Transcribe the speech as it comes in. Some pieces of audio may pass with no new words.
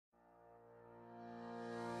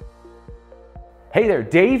Hey there,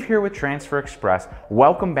 Dave here with Transfer Express.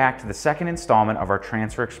 Welcome back to the second installment of our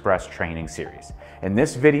Transfer Express training series. In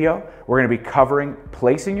this video, we're going to be covering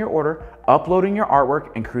placing your order, uploading your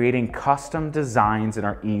artwork, and creating custom designs in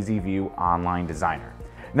our Easy View Online Designer.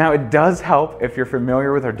 Now, it does help if you're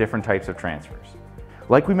familiar with our different types of transfers.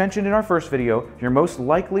 Like we mentioned in our first video, you're most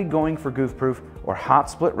likely going for goof-proof or hot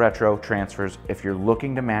split retro transfers if you're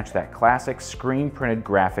looking to match that classic screen-printed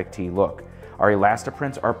graphic tee look. Our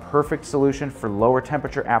Elastiprints are a perfect solution for lower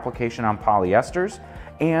temperature application on polyesters,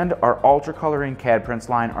 and our Ultra Coloring CAD prints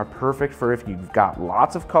line are perfect for if you've got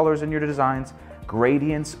lots of colors in your designs,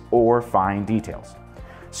 gradients, or fine details.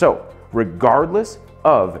 So, regardless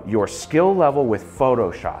of your skill level with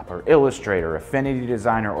Photoshop or Illustrator, Affinity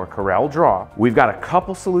Designer, or Corel Draw, we've got a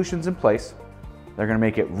couple solutions in place. They're gonna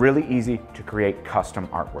make it really easy to create custom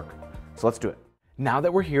artwork. So let's do it. Now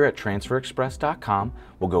that we're here at transferexpress.com,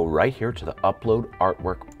 we'll go right here to the Upload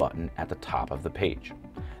Artwork button at the top of the page.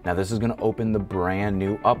 Now this is going to open the brand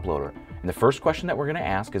new uploader. And the first question that we're going to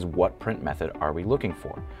ask is, what print method are we looking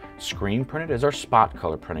for? Screen printed is our spot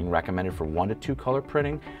color printing, recommended for 1 to 2 color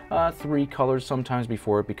printing, 3 colors sometimes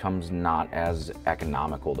before it becomes not as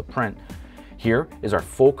economical to print. Here is our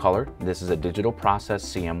full color. This is a digital process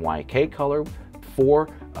CMYK color for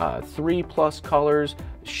 3+ colors,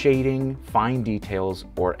 shading, fine details,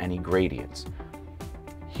 or any gradients.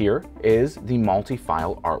 Here is the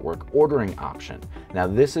multi-file artwork ordering option. Now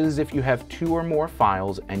this is if you have 2 or more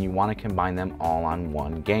files and you want to combine them all on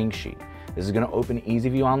one gang sheet. This is going to open Easy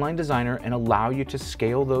View Online Designer and allow you to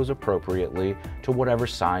scale those appropriately to whatever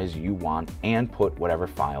size you want and put whatever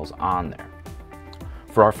files on there.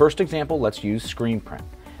 For our first example, let's use screen print.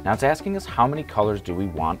 Now it's asking us how many colors do we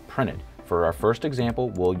want printed. For our first example,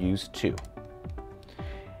 we'll use 2.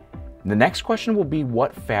 The next question will be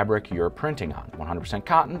what fabric you're printing on. 100%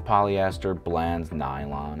 cotton, polyester, blends,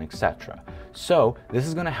 nylon, etc. So this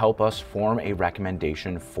is going to help us form a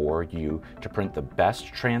recommendation for you to print the best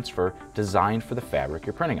transfer designed for the fabric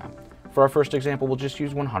you're printing on. For our first example, we'll just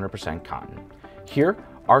use 100% cotton. Here,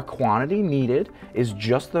 our quantity needed is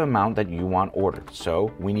just the amount that you want ordered.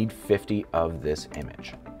 So we need 50 of this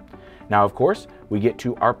image. Now, of course, we get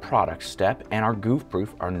to our product step, and our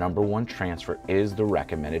goof-proof, our #1 transfer, is the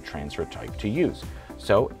recommended transfer type to use.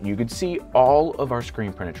 So you could see all of our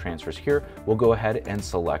screen printed transfers here. We'll go ahead and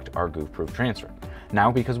select our goof-proof transfer.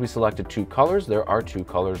 Now, because we selected 2 colors, there are 2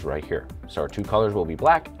 colors right here. So our 2 colors will be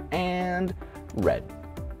black and red.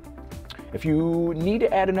 If you need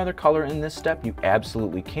to add another color in this step, you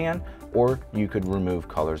absolutely can, or you could remove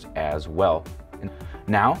colors as well.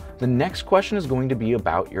 Now, the next question is going to be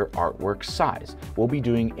about your artwork size. We'll be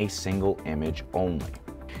doing a single image only.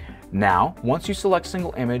 Now, once you select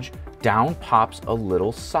single image, down pops a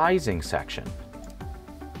little sizing section.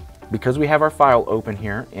 Because we have our file open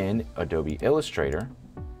here in Adobe Illustrator,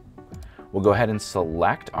 we'll go ahead and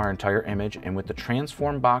select our entire image, and with the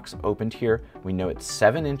transform box opened here, we know it's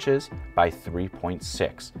 7 inches by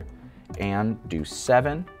 3.6, and do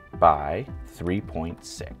 7 by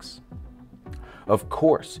 3.6. Of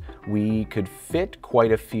course, we could fit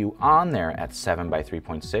quite a few on there at 7 by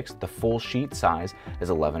 3.6. The full sheet size is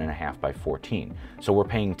 11.5 by 14. So we're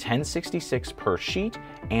paying $10.66 per sheet,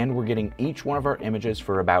 and we're getting each one of our images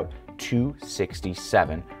for about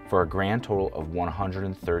 $267 for a grand total of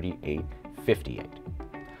 $138.58.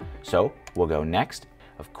 So we'll go next.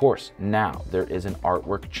 Of course, now there is an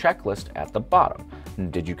artwork checklist at the bottom.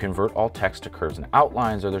 Did you convert all text to curves and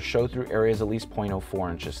outlines? Are there show-through areas at least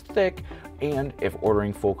 0.04 inches thick? And if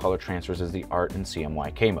ordering full color transfers is the art in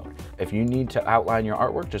CMYK mode. If you need to outline your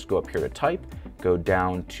artwork, just go up here to type, go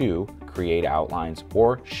down to create outlines,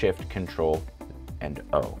 or shift Control and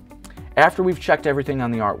O. After we've checked everything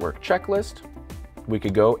on the artwork checklist, we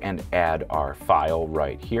could go and add our file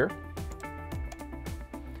right here.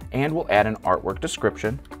 And we'll add an artwork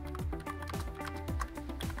description.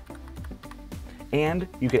 And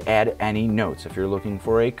you could add any notes. If you're looking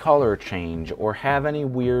for a color change or have any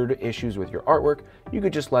weird issues with your artwork, you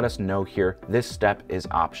could just let us know here. This step is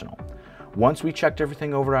optional. Once we checked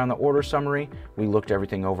everything over on the order summary, we looked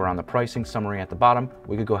everything over on the pricing summary at the bottom,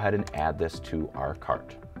 we could go ahead and add this to our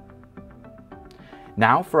cart.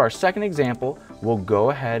 Now for our second example, we'll go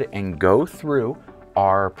ahead and go through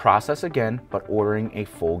our process again, but ordering a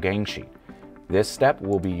full gang sheet. This step,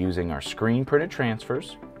 we'll be using our screen printed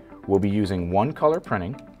transfers. We'll be using 1 color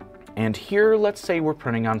printing, and here let's say we're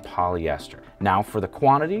printing on polyester. Now for the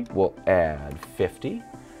quantity, we'll add 50,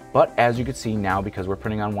 but as you can see now, because we're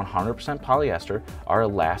printing on 100% polyester, our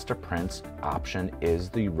Elastiprints option is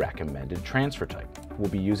the recommended transfer type.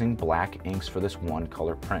 We'll be using black inks for this 1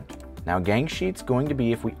 color print. Now gang sheet's going to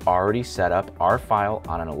be if we already set up our file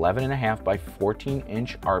on an 11.5 by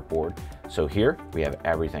 14-inch artboard. So here we have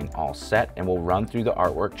everything all set, and we'll run through the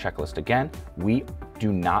artwork checklist again. We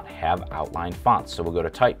do not have outline fonts, so we'll go to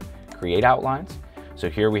type, create outlines. So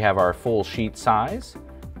here we have our full sheet size.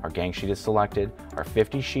 Our gang sheet is selected. Our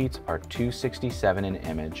 50 sheets are 267 in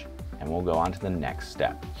image, and we'll go on to the next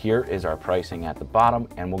step. Here is our pricing at the bottom,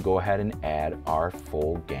 and we'll go ahead and add our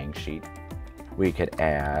full gang sheet. We could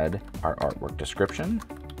add our artwork description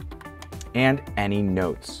and any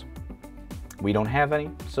notes. We don't have any,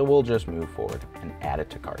 so we'll just move forward and add it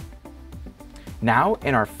to cart. Now,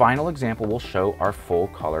 in our final example, we'll show our full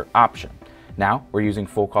color option. Now, we're using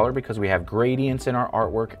full color because we have gradients in our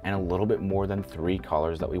artwork and a little bit more than 3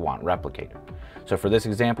 colors that we want replicated. So for this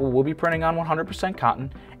example, we'll be printing on 100%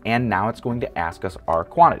 cotton, and now it's going to ask us our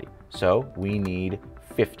quantity. So we need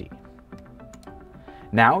 50.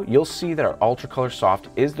 Now you'll see that our Ultra Color Soft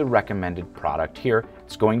is the recommended product here.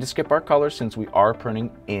 It's going to skip our colors since we are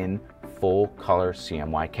printing in full color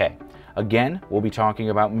CMYK. Again, we'll be talking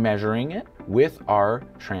about measuring it with our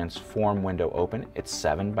transform window open. It's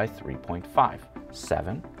 7 by 3.5.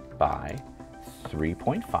 7 by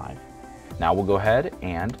 3.5. Now we'll go ahead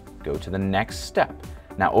and go to the next step.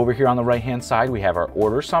 Now over here on the right hand side, we have our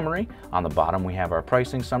order summary. On the bottom, we have our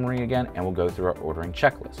pricing summary again, and we'll go through our ordering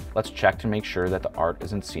checklist. Let's check to make sure that the art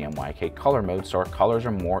is in CMYK color mode so our colors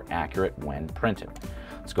are more accurate when printed.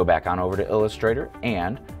 Let's go back on over to Illustrator,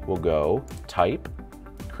 and we'll go type,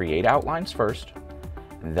 create outlines first.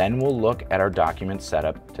 Then we'll look at our document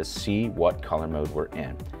setup to see what color mode we're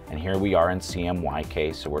in. And here we are in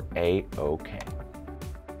CMYK, so we're A-OK.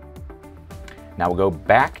 Now we'll go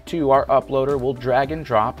back to our uploader, we'll drag and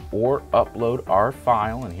drop or upload our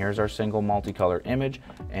file, and here's our single multicolor image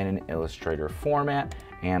in an Illustrator format,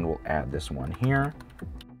 and we'll add this one here.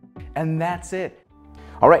 And that's it.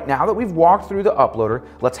 All right, now that we've walked through the uploader,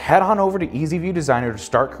 let's head on over to EasyView Designer to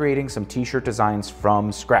start creating some t-shirt designs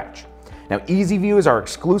from scratch. Now EasyView is our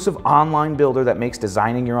exclusive online builder that makes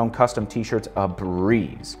designing your own custom t-shirts a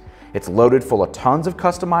breeze. It's loaded full of tons of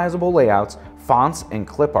customizable layouts, fonts, and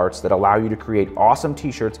clip arts that allow you to create awesome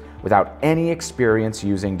t-shirts without any experience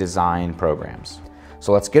using design programs.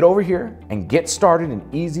 So let's get over here and get started in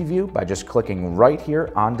EasyView by just clicking right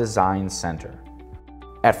here on Design Center.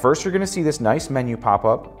 At first, you're going to see this nice menu pop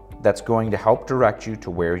up that's going to help direct you to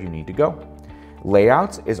where you need to go.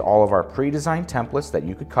 Layouts is all of our pre-designed templates that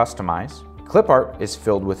you could customize. Clip art is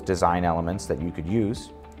filled with design elements that you could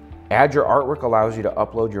use. Add Your Artwork allows you to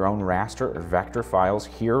upload your own raster or vector files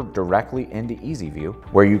here directly into EasyView,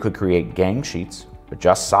 where you could create gang sheets,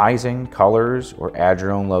 adjust sizing, colors, or add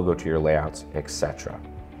your own logo to your layouts, etc.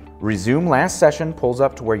 Resume Last Session pulls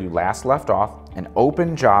up to where you last left off, and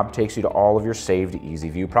Open Job takes you to all of your saved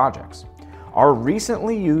EasyView projects. Our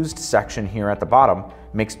Recently Used section here at the bottom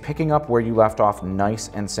makes picking up where you left off nice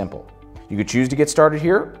and simple. You could choose to get started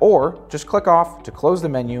here, or just click off to close the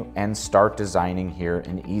menu and start designing here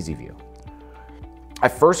in EasyView.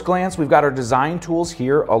 At first glance, we've got our design tools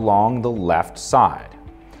here along the left side.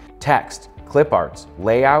 Text, clip arts,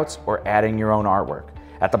 layouts, or adding your own artwork.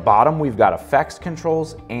 At the bottom, we've got effects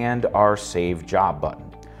controls and our Save Job button.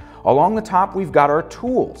 Along the top, we've got our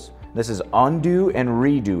tools. This is undo and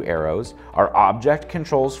redo arrows, our object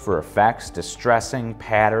controls for effects, distressing,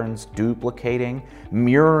 patterns, duplicating,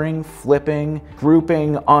 mirroring, flipping,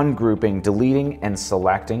 grouping, ungrouping, deleting, and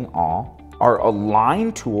selecting all. Our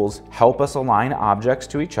align tools help us align objects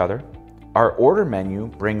to each other. Our order menu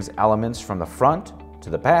brings elements from the front to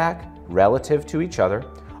the back relative to each other.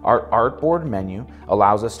 Our artboard menu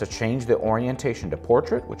allows us to change the orientation to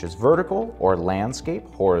portrait, which is vertical, or landscape,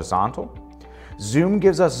 horizontal. Zoom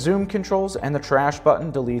gives us zoom controls, and the trash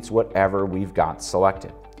button deletes whatever we've got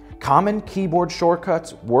selected. Common keyboard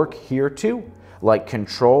shortcuts work here too, like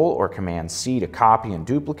Control or Command C to copy and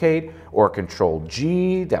duplicate, or Control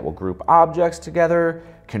G that will group objects together,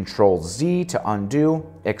 Control Z to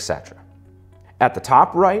undo, etc. At the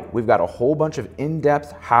top right, we've got a whole bunch of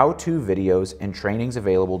in-depth how-to videos and trainings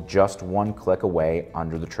available just one click away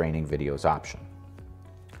under the Training Videos option.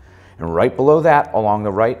 And right below that, along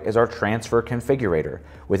the right, is our Transfer Configurator,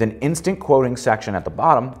 with an instant quoting section at the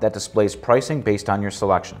bottom that displays pricing based on your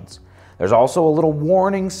selections. There's also a little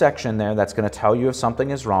warning section there that's going to tell you if something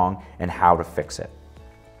is wrong and how to fix it.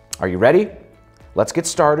 Are you ready? Let's get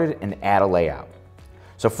started and add a layout.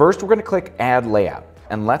 So first, we're going to click Add Layout,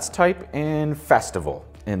 and let's type in Festival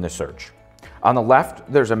in the search. On the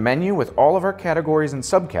left, there's a menu with all of our categories and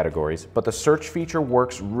subcategories, but the search feature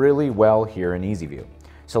works really well here in EasyView.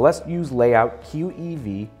 So let's use layout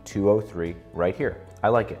QEV203 right here. I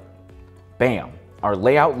like it. Bam! Our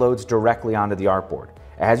layout loads directly onto the artboard.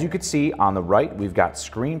 As you can see on the right, we've got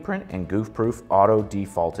screen print and goof proof auto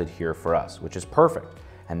defaulted here for us, which is perfect.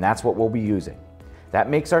 And that's what we'll be using. That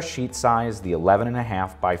makes our sheet size the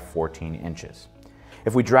 11.5 by 14 inches.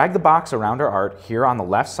 If we drag the box around our art, here on the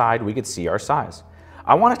left side, we could see our size.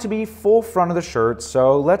 I want it to be full front of the shirt,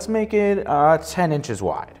 so let's make it 10 inches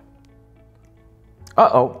wide.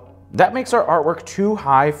 Uh-oh, that makes our artwork too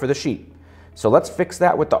high for the sheet. So let's fix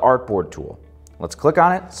that with the artboard tool. Let's click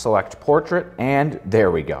on it, select portrait, and there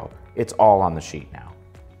we go. It's all on the sheet now.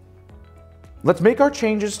 Let's make our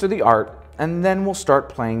changes to the art, and then we'll start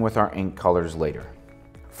playing with our ink colors later.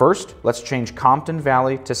 First, let's change Compton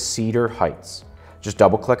Valley to Cedar Heights. Just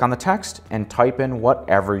double click on the text and type in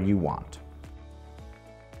whatever you want.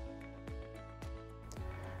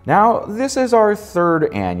 Now, this is our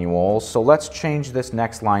third annual, so let's change this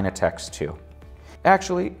next line of text too.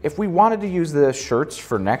 Actually, if we wanted to use the shirts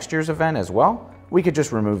for next year's event as well, we could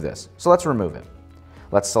just remove this. So let's remove it.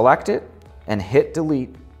 Let's select it and hit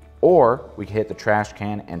delete, or we could hit the trash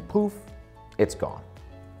can and poof, it's gone.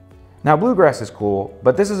 Now, bluegrass is cool,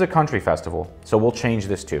 but this is a country festival, so we'll change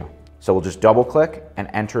this too. So we'll just double click and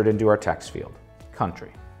enter it into our text field,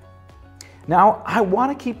 country. Now, I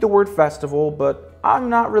want to keep the word festival, but I'm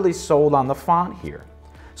not really sold on the font here.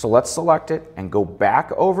 So let's select it and go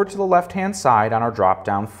back over to the left-hand side on our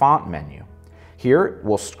drop-down font menu. Here,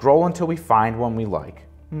 we'll scroll until we find one we like.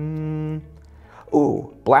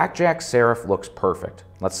 Ooh, Blackjack Serif looks perfect.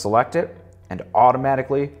 Let's select it, and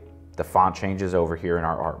automatically, the font changes over here in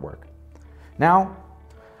our artwork. Now,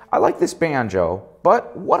 I like this banjo,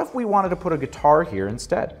 but what if we wanted to put a guitar here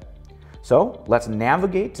instead? So let's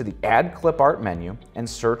navigate to the Add Clip Art menu and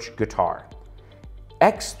search Guitar.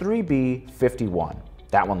 X3B51,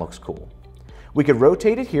 that one looks cool. We could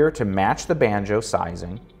rotate it here to match the banjo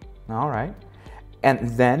sizing. All right.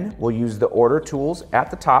 And then we'll use the order tools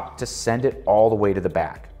at the top to send it all the way to the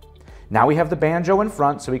back. Now we have the banjo in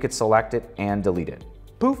front, so we could select it and delete it.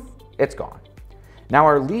 Poof, it's gone. Now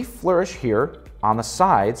our leaf flourish here on the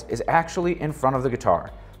sides is actually in front of the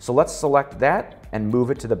guitar. So let's select that and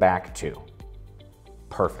move it to the back too.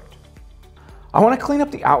 Perfect. I want to clean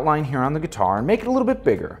up the outline here on the guitar and make it a little bit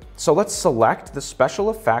bigger. So let's select the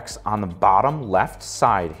special effects on the bottom left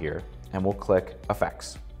side here, and we'll click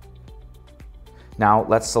Effects. Now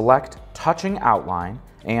let's select Touching Outline,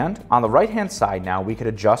 and on the right hand side now we could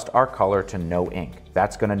adjust our color to no ink.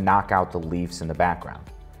 That's going to knock out the leaves in the background.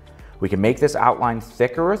 We can make this outline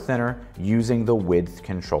thicker or thinner using the width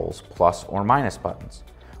controls, plus or minus buttons.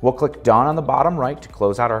 We'll click Done on the bottom right to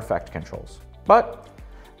close out our effect controls. But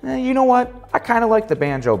you know what? I kind of like the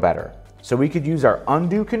banjo better. So we could use our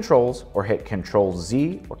undo controls or hit Control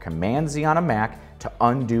Z or Command Z on a Mac to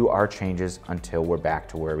undo our changes until we're back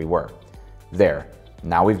to where we were. There,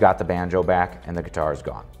 now we've got the banjo back and the guitar is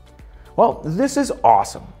gone. Well, this is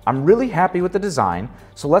awesome. I'm really happy with the design,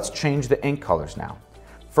 so let's change the ink colors now.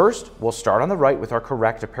 First, we'll start on the right with our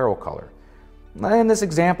correct apparel color. In this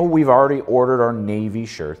example, we've already ordered our navy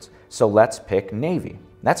shirts, so let's pick navy.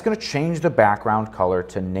 That's going to change the background color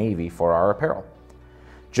to navy for our apparel.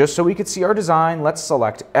 Just so we can see our design, let's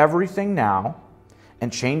select everything now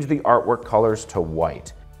and change the artwork colors to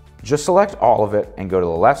white. Just select all of it and go to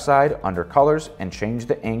the left side under colors and change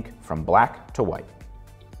the ink from black to white.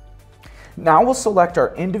 Now we'll select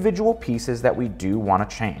our individual pieces that we do want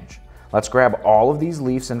to change. Let's grab all of these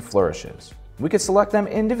leaves and flourishes. We could select them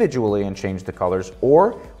individually and change the colors,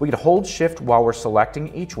 or we could hold Shift while we're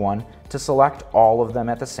selecting each one to select all of them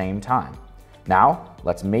at the same time. Now,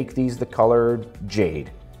 let's make these the color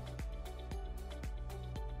Jade.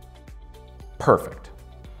 Perfect.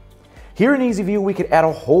 Here in Easy View, we could add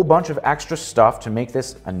a whole bunch of extra stuff to make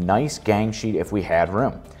this a nice gang sheet if we had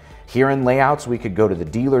room. Here in Layouts, we could go to the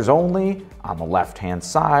Dealers Only on the left-hand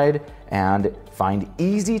side and find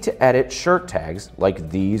easy to edit shirt tags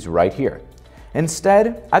like these right here.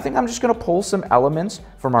 Instead, I think I'm just going to pull some elements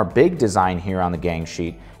from our big design here on the gang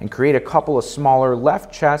sheet and create a couple of smaller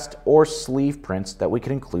left chest or sleeve prints that we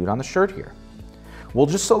can include on the shirt here. We'll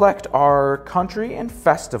just select our country and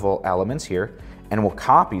festival elements here, and we'll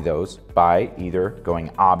copy those by either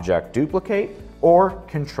going Object Duplicate or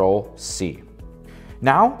Control C.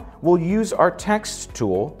 Now, we'll use our text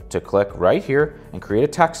tool to click right here and create a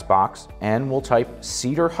text box, and we'll type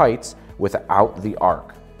Cedar Heights without the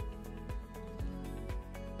arc.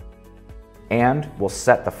 And we'll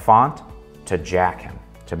set the font to Jackham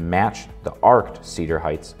to match the arced Cedar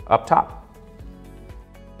Heights up top.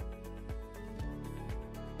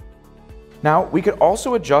 Now, we could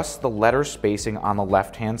also adjust the letter spacing on the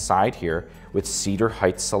left-hand side here with Cedar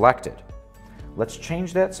Heights selected. Let's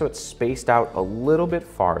change that so it's spaced out a little bit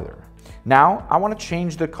farther. Now I want to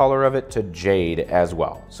change the color of it to jade as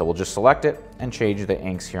well. So we'll just select it and change the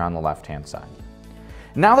inks here on the left-hand side.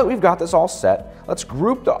 Now that we've got this all set, let's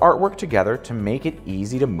group the artwork together to make it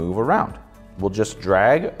easy to move around. We'll just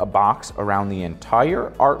drag a box around the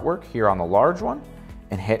entire artwork here on the large one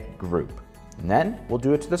and hit group. And then we'll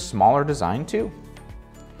do it to the smaller design too.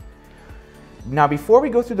 Now before we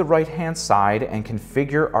go through the right-hand side and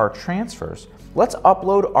configure our transfers, let's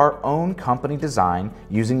upload our own company design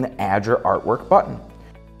using the Add Your Artwork button.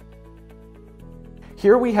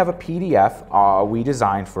 Here we have a PDF we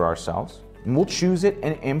designed for ourselves, and we'll choose it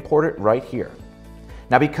and import it right here.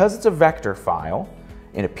 Now because it's a vector file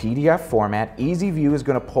in a PDF format, EasyView is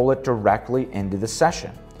going to pull it directly into the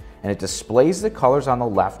session, and it displays the colors on the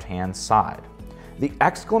left-hand side. The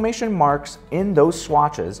exclamation marks in those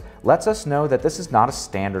swatches lets us know that this is not a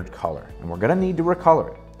standard color, and we're going to need to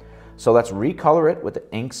recolor it. So let's recolor it with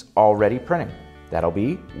the inks already printing. That'll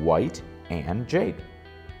be white and jade.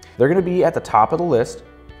 They're going to be at the top of the list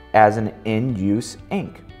as an in-use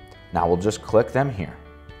ink. Now we'll just click them here.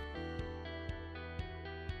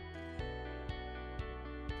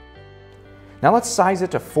 Now let's size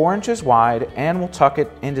it to 4 inches wide, and we'll tuck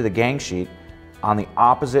it into the gang sheet on the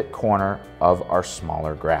opposite corner of our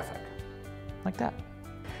smaller graphic, like that.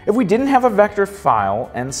 If we didn't have a vector file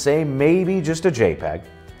and say maybe just a JPEG,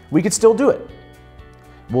 we could still do it.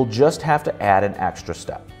 We'll just have to add an extra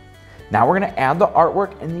step. Now we're going to add the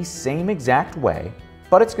artwork in the same exact way,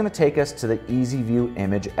 but it's going to take us to the EasyView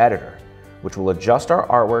image editor, which will adjust our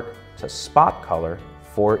artwork to spot color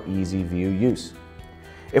for EasyView use.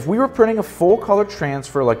 If we were printing a full color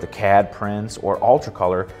transfer like the CAD prints or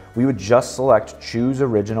Ultracolor, we would just select Choose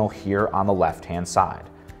Original here on the left-hand side.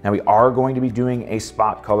 Now we are going to be doing a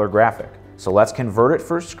spot color graphic, so let's convert it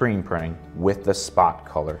for screen printing with the spot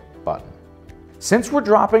color button. Since we're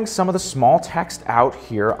dropping some of the small text out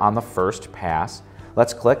here on the first pass,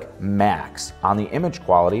 let's click Max on the image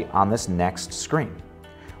quality on this next screen.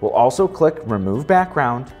 We'll also click Remove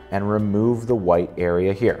Background and remove the white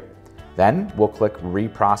area here. Then we'll click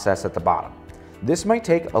Reprocess at the bottom. This might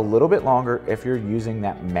take a little bit longer if you're using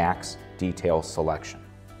that max detail selection.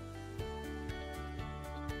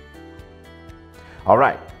 All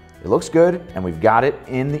right, it looks good, and we've got it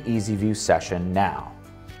in the EasyView session now.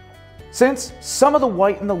 Since some of the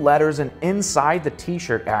white in the letters and inside the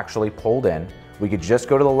t-shirt actually pulled in, we could just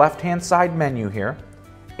go to the left-hand side menu here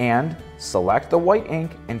and select the white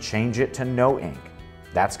ink and change it to no ink.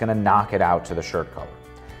 That's gonna knock it out to the shirt color.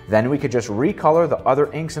 Then we could just recolor the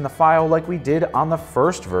other inks in the file like we did on the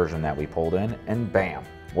first version that we pulled in, and bam,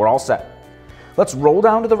 we're all set. Let's roll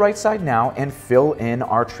down to the right side now and fill in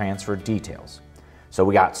our transfer details. So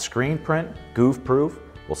we got screen print, goof proof.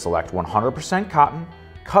 We'll select 100% cotton.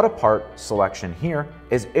 Cut apart selection here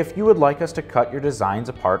is if you would like us to cut your designs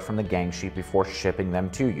apart from the gang sheet before shipping them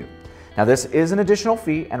to you. Now this is an additional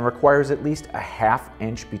fee and requires at least a ½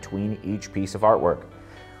 inch between each piece of artwork.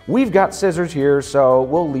 We've got scissors here, so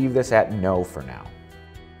we'll leave this at no for now.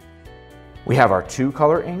 We have our 2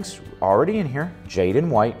 color inks already in here, jade and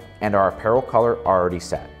white, and our apparel color already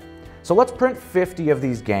set. So let's print 50 of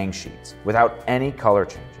these gang sheets without any color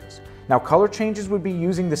changes. Now color changes would be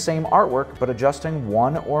using the same artwork but adjusting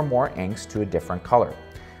 1 or more inks to a different color.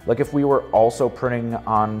 Like if we were also printing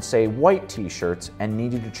on, say, white t-shirts and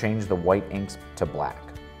needed to change the white inks to black.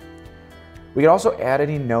 We could also add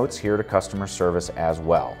any notes here to customer service as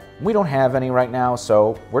well. We don't have any right now,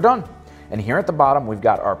 so we're done. And here at the bottom, we've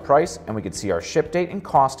got our price, and we can see our ship date and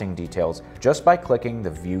costing details just by clicking the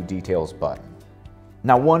View Details button.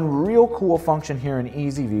 Now, one real cool function here in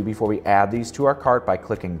EasyView before we add these to our cart by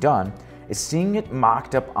clicking Done is seeing it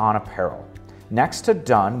mocked up on apparel. Next to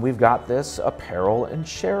Done, we've got this Apparel and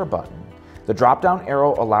Share button. The drop-down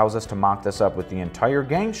arrow allows us to mock this up with the entire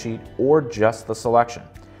gang sheet or just the selection.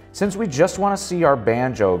 Since we just want to see our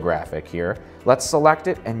banjo graphic here, let's select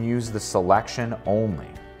it and use the selection only.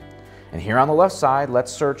 And here on the left side,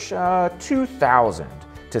 let's search 2000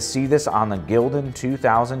 to see this on the Gildan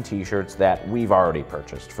 2000 t-shirts that we've already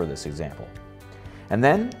purchased for this example. And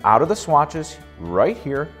then out of the swatches right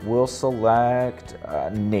here, we'll select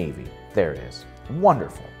navy. There it is.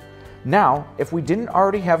 Wonderful. Now, if we didn't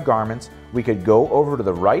already have garments, we could go over to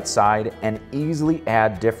the right side and easily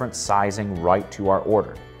add different sizing right to our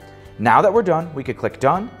order. Now that we're done, we could click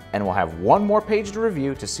Done, and we'll have one more page to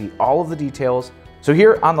review to see all of the details. So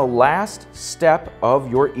here on the last step of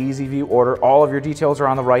your EasyView order, all of your details are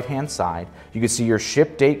on the right-hand side. You can see your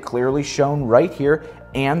ship date clearly shown right here,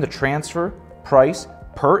 and the transfer, price,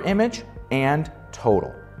 per image, and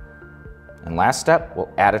total. And last step,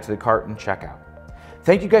 we'll add it to the cart and check out.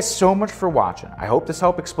 Thank you guys so much for watching. I hope this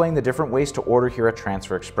helped explain the different ways to order here at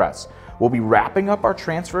Transfer Express. We'll be wrapping up our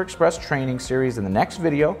Transfer Express training series in the next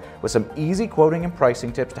video with some easy quoting and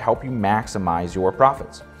pricing tips to help you maximize your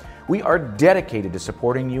profits. We are dedicated to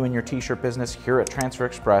supporting you and your t-shirt business here at Transfer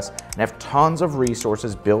Express and have tons of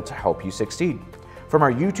resources built to help you succeed. From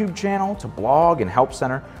our YouTube channel to blog and help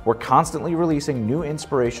center, we're constantly releasing new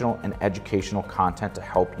inspirational and educational content to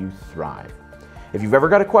help you thrive. If you've ever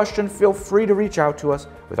got a question, feel free to reach out to us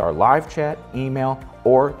with our live chat, email,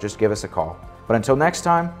 or just give us a call. But until next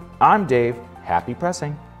time, I'm Dave. Happy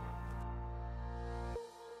pressing.